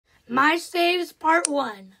My saves part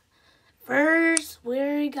 1. First,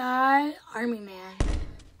 we got Army Man.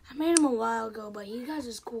 I made him a while ago, but he got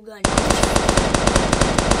this cool gun. I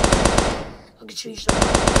can show you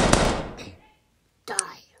something. Die.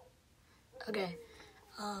 Okay.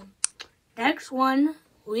 Next one,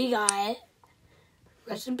 we got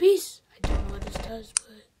Rest in Peace. I don't know what this does,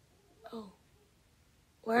 but... Oh.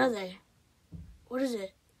 Where are they? What is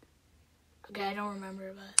it? Okay, I don't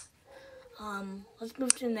remember, but... let's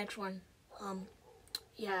move to the next one.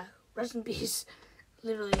 Yeah, Rest in Peace.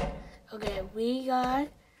 Literally. Okay, we got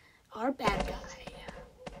our bad guy.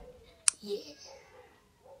 Yeah.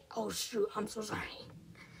 Oh, shoot. I'm so sorry.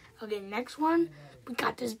 Okay, next one. We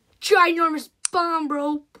got this ginormous bomb,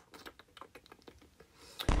 bro.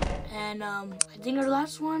 And, I think our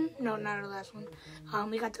last one. No, not our last one.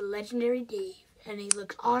 We got the legendary Dave. And he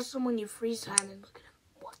looks awesome when you freeze time and look at him.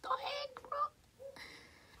 What the heck,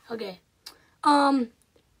 bro? Okay.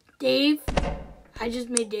 Dave. I just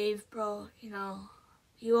made Dave, bro. You know,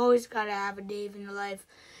 you always gotta have a Dave in your life.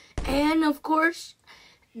 And, of course,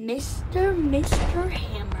 Mr.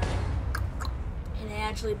 Hammer. And it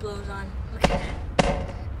actually blows on. Look at that.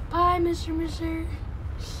 Bye, Mr.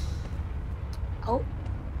 Oh.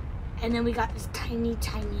 And then we got this tiny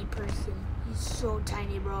person. He's so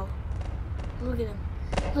tiny, bro. Look at him.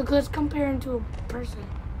 Look, let's compare him to a person.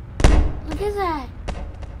 Look at that.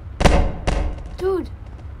 Dude,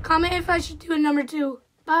 comment if I should do a number 2.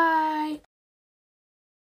 Bye.